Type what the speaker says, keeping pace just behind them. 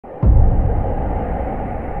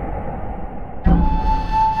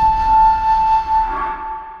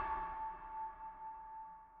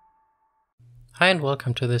Hi and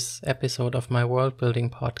welcome to this episode of my world building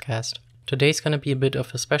podcast. Today's going to be a bit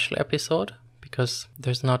of a special episode because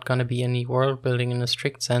there's not going to be any world building in a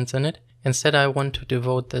strict sense in it. Instead, I want to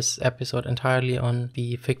devote this episode entirely on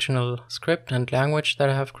the fictional script and language that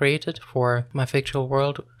I have created for my fictional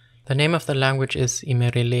world. The name of the language is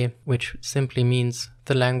Imerilé, which simply means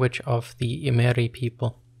the language of the Imeri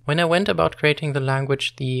people. When I went about creating the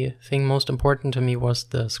language, the thing most important to me was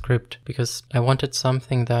the script, because I wanted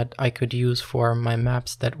something that I could use for my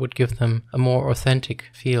maps that would give them a more authentic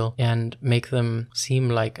feel and make them seem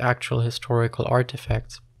like actual historical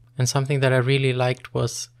artifacts. And something that I really liked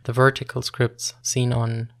was the vertical scripts seen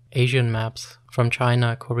on Asian maps from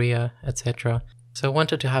China, Korea, etc. So I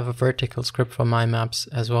wanted to have a vertical script for my maps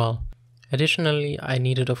as well. Additionally, I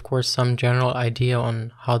needed, of course, some general idea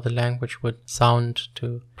on how the language would sound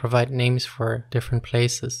to provide names for different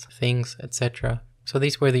places, things, etc. So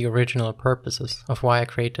these were the original purposes of why I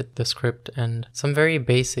created the script and some very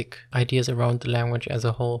basic ideas around the language as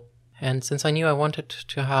a whole. And since I knew I wanted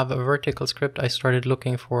to have a vertical script, I started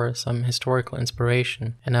looking for some historical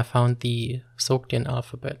inspiration, and I found the Sogdian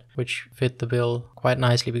alphabet, which fit the bill quite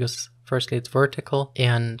nicely because firstly it's vertical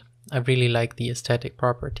and I really like the aesthetic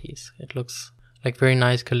properties. It looks like very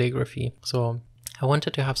nice calligraphy. So I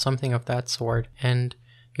wanted to have something of that sort. And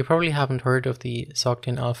you probably haven't heard of the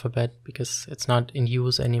Sogdian alphabet because it's not in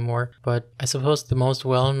use anymore. But I suppose the most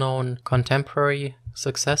well-known contemporary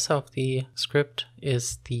successor of the script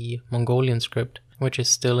is the Mongolian script, which is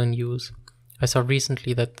still in use. I saw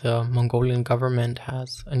recently that the Mongolian government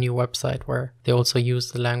has a new website where they also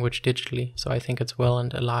use the language digitally. So I think it's well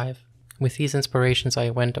and alive. With these inspirations,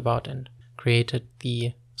 I went about and created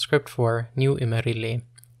the script for New Imerilé,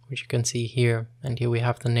 which you can see here. And here we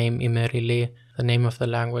have the name Imerilé, the name of the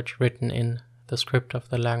language written in the script of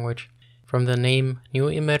the language. From the name New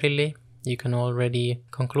Imerilé, you can already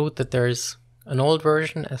conclude that there's an old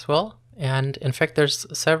version as well. And in fact, there's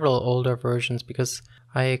several older versions because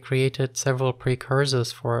I created several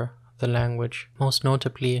precursors for the language, most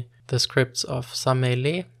notably the scripts of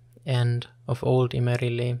Samelé and of Old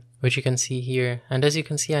Imerilé, which you can see here. And as you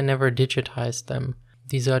can see, I never digitized them.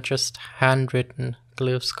 These are just handwritten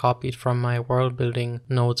glyphs copied from my world building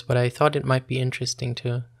notes, but I thought it might be interesting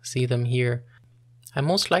to see them here. I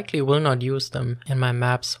most likely will not use them in my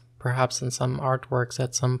maps, perhaps in some artworks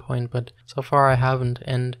at some point, but so far I haven't,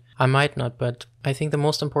 and I might not. But I think the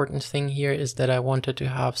most important thing here is that I wanted to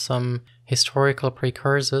have some historical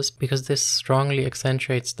precursors, because this strongly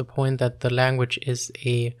accentuates the point that the language is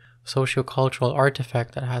a sociocultural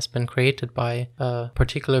artifact that has been created by a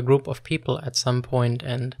particular group of people at some point,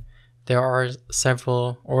 and there are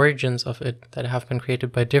several origins of it that have been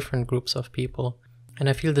created by different groups of people. And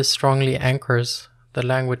I feel this strongly anchors the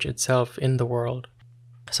language itself in the world.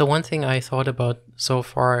 So one thing I thought about so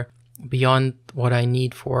far, beyond what I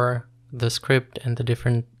need for the script and the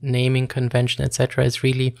different naming convention, etc., is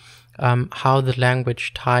really how the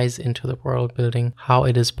language ties into the world building, how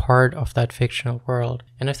it is part of that fictional world.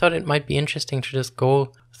 And I thought it might be interesting to just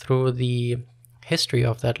go through the history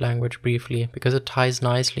of that language briefly, because it ties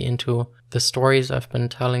nicely into the stories I've been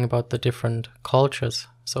telling about the different cultures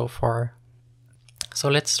so far. So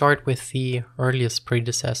let's start with the earliest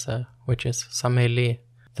predecessor, which is Samelé,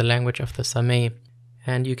 the language of the Samé.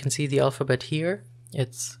 And you can see the alphabet here.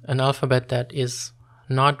 It's an alphabet that is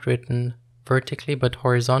not written vertically but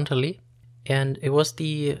horizontally, and it was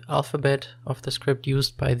the alphabet of the script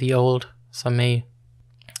used by the old Samé.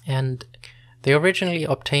 And they originally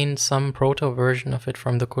obtained some proto-version of it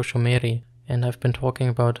from the Kushumeri, and I've been talking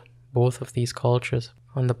about both of these cultures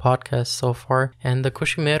on the podcast so far. And the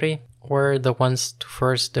Kushumeri were the ones to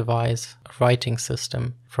first devise a writing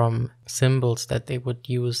system from symbols that they would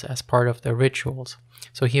use as part of their rituals.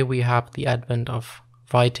 So here we have the advent of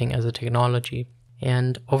writing as a technology.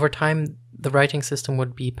 And over time, the writing system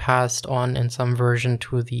would be passed on in some version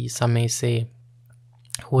to the Samese,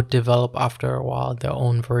 who would develop after a while their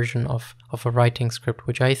own version of a writing script,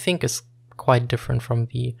 which I think is quite different from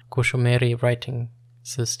the Kushumeri writing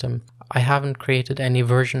system. I haven't created any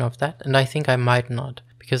version of that, and I think I might not,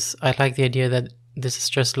 because I like the idea that this is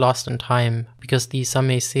just lost in time, because the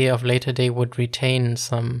Samese of later day would retain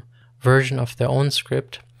some version of their own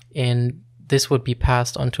script, and this would be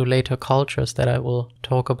passed on to later cultures that I will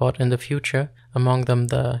talk about in the future, among them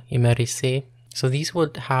the Imerisé. So these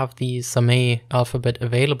would have the Samé alphabet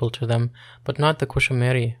available to them, but not the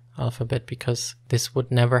Kushumeri alphabet, because this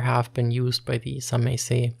would never have been used by the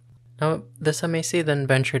Samese. Now, the Samese then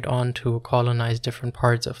ventured on to colonize different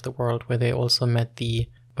parts of the world, where they also met the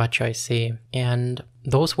Bachaise, and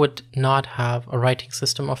those would not have a writing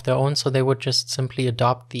system of their own, so they would just simply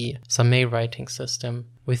adopt the Samé writing system,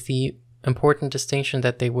 with the important distinction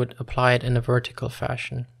that they would apply it in a vertical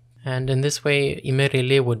fashion. And in this way,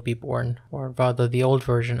 Imerilé would be born, or rather the old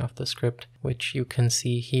version of the script, which you can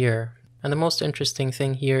see here. And the most interesting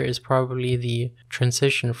thing here is probably the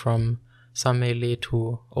transition from Sameilé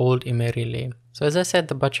to Old Imerilé. So as I said,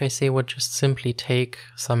 the Bachaise would just simply take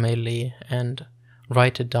Sameilé and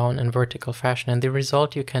write it down in vertical fashion, and the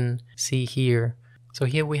result you can see here. So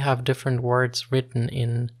here we have different words written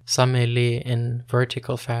in Sameilé in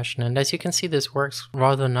vertical fashion, and as you can see, this works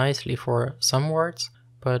rather nicely for some words,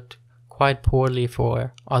 but quite poorly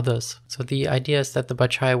for others. So the idea is that the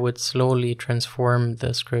Bachai would slowly transform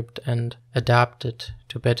the script and adapt it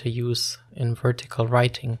to better use in vertical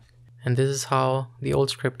writing. And this is how the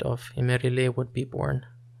old script of Imerilé would be born.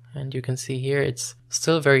 And you can see here it's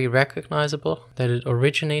still very recognizable that it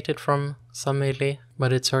originated from Sameilé,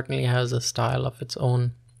 but it certainly has a style of its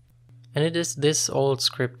own. And it is this old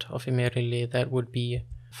script of Imerilé that would be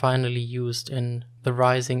finally used in the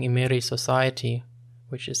rising Imeri society,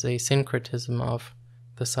 which is a syncretism of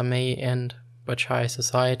the Samay and Bachai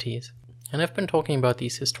societies. And I've been talking about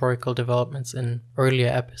these historical developments in earlier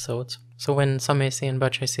episodes. So when Samaise and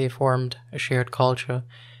Bachaise formed a shared culture,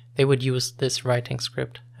 they would use this writing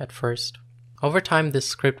script at first. Over time, this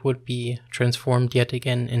script would be transformed yet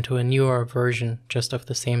again into a newer version just of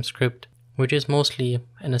the same script, which is mostly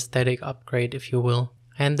an aesthetic upgrade, if you will.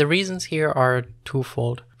 And the reasons here are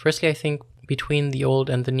twofold. Firstly, I think between the old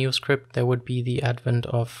and the new script, there would be the advent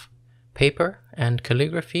of paper and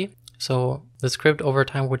calligraphy. So the script over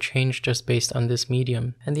time would change just based on this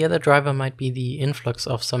medium. And the other driver might be the influx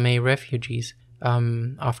of Samay refugees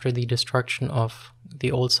after the destruction of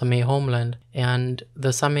the old Samay homeland. And the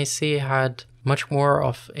Samaise had much more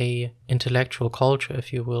of a intellectual culture,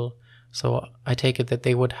 if you will. So I take it that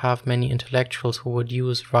they would have many intellectuals who would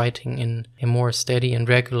use writing in a more steady and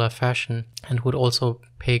regular fashion, and would also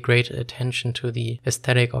pay greater attention to the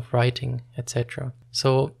aesthetic of writing, etc.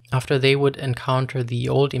 So after they would encounter the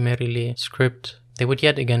old Imerilé script, they would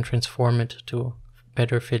yet again transform it to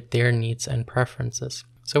better fit their needs and preferences.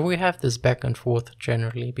 So we have this back and forth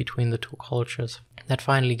generally between the two cultures that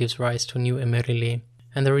finally gives rise to new Imerilé.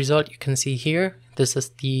 And the result you can see here. This is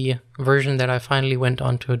the version that I finally went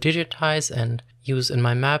on to digitize and use in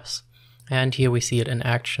my maps. And here we see it in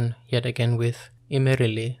action yet again with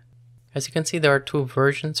Imerilé. As you can see, there are two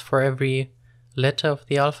versions for every letter of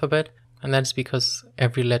the alphabet. And that's because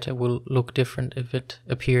every letter will look different if it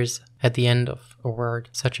appears at the end of a word,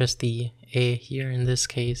 such as the A here in this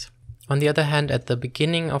case. On the other hand, at the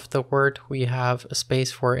beginning of the word, we have a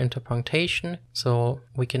space for interpunctation, so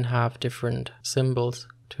we can have different symbols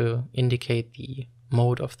to indicate the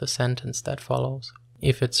mode of the sentence that follows,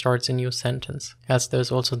 if it starts a new sentence. As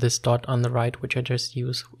there's also this dot on the right, which I just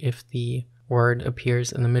use if the word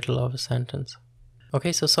appears in the middle of a sentence.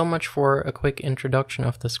 Okay, so much for a quick introduction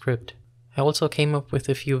of the script. I also came up with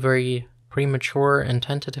a few very premature and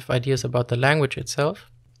tentative ideas about the language itself.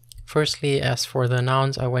 Firstly, as for the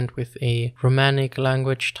nouns, I went with a Romanic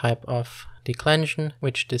language type of declension,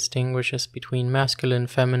 which distinguishes between masculine,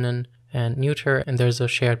 feminine, and neuter, and there's a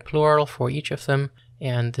shared plural for each of them,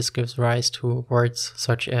 and this gives rise to words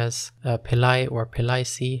such as pelai or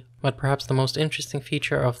pelaisi. But perhaps the most interesting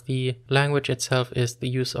feature of the language itself is the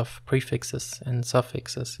use of prefixes and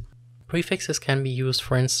suffixes. Prefixes can be used,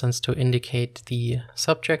 for instance, to indicate the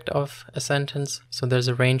subject of a sentence. So there's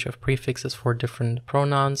a range of prefixes for different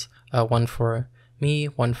pronouns, one for me,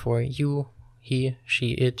 one for you, he,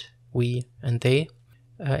 she, it, we, and they,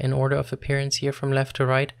 in order of appearance here from left to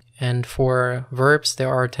right. And for verbs,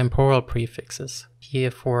 there are temporal prefixes.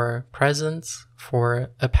 Here for presents,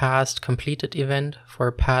 for a past completed event, for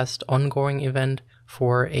a past ongoing event,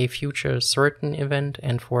 for a future certain event,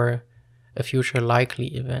 and for a future likely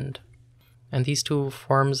event. And these two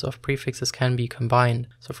forms of prefixes can be combined.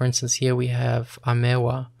 So for instance, here we have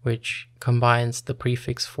amewa, which combines the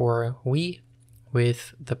prefix for we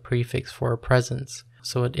with the prefix for presents.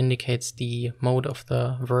 So it indicates the mode of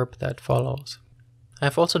the verb that follows.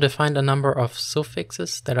 I've also defined a number of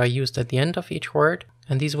suffixes that are used at the end of each word.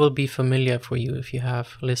 And these will be familiar for you if you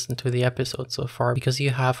have listened to the episode so far, because you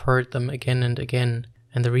have heard them again and again.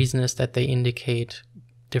 And the reason is that they indicate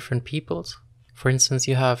different peoples. For instance,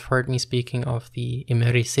 you have heard me speaking of the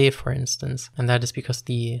Imerilé, for instance, and that is because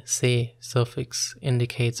the se suffix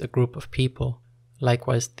indicates a group of people.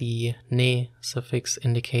 Likewise, the ne suffix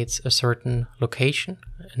indicates a certain location,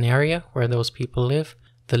 an area where those people live.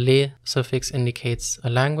 The le suffix indicates a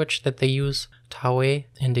language that they use. Tawe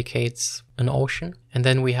indicates an ocean. And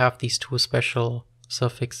then we have these two special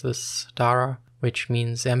suffixes, dara, which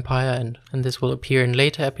means empire, and this will appear in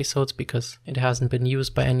later episodes because it hasn't been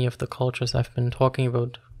used by any of the cultures I've been talking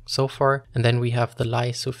about so far. And then we have the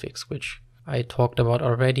lai suffix, which I talked about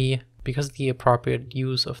already, because the appropriate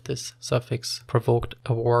use of this suffix provoked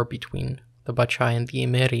a war between the Bachai and the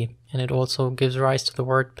Imeri, and it also gives rise to the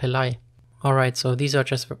word pelai. Alright, so these are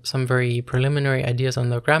just some very preliminary ideas on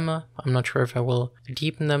the grammar. I'm not sure if I will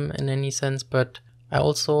deepen them in any sense, but I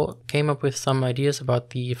also came up with some ideas about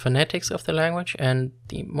the phonetics of the language, and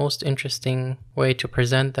the most interesting way to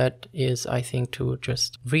present that is, I think, to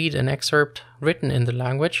just read an excerpt written in the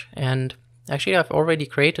language. And actually, I've already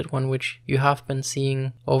created one which you have been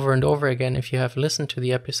seeing over and over again if you have listened to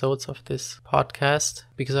the episodes of this podcast,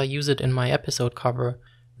 because I use it in my episode cover.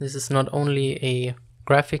 This is not only a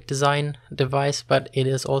graphic design device, but it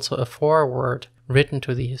is also a foreword written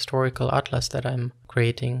to the historical atlas that I'm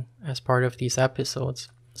creating as part of these episodes.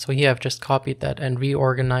 So here I've just copied that and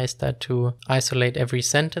reorganized that to isolate every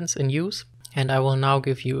sentence in use. And I will now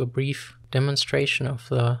give you a brief demonstration of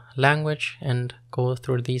the language and go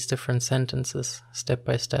through these different sentences step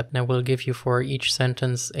by step. And I will give you for each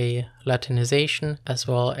sentence a Latinization as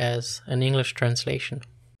well as an English translation.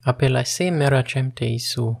 Apelase mera chemte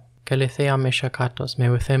isu, kelethea meshakatos me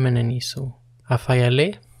wethemenen isu.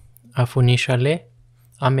 Afayale, afunishale,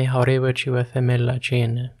 ame haureva chiwethemella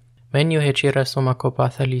chene. Menyu hechira soma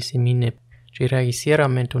kopathalis iminip, chira isiera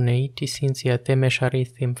mentuneiti sinsia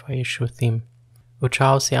temesharithim faishuthim.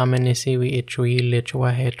 Uchao se amenesiwi echuile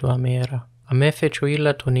chuahetu amera. Amefe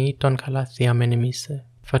chuila tuniiton kalathi amenemise.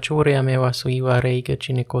 Fachure amewa suiwa reiga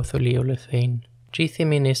chinikotholio lethein.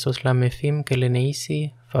 Chithimin esos lamefim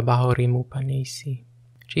keleneisi fabahorimu paneisi.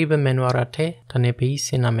 Chibe menuarate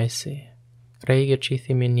tanepeisi namese. Reiga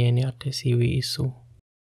chithimin yeniate siwi isu.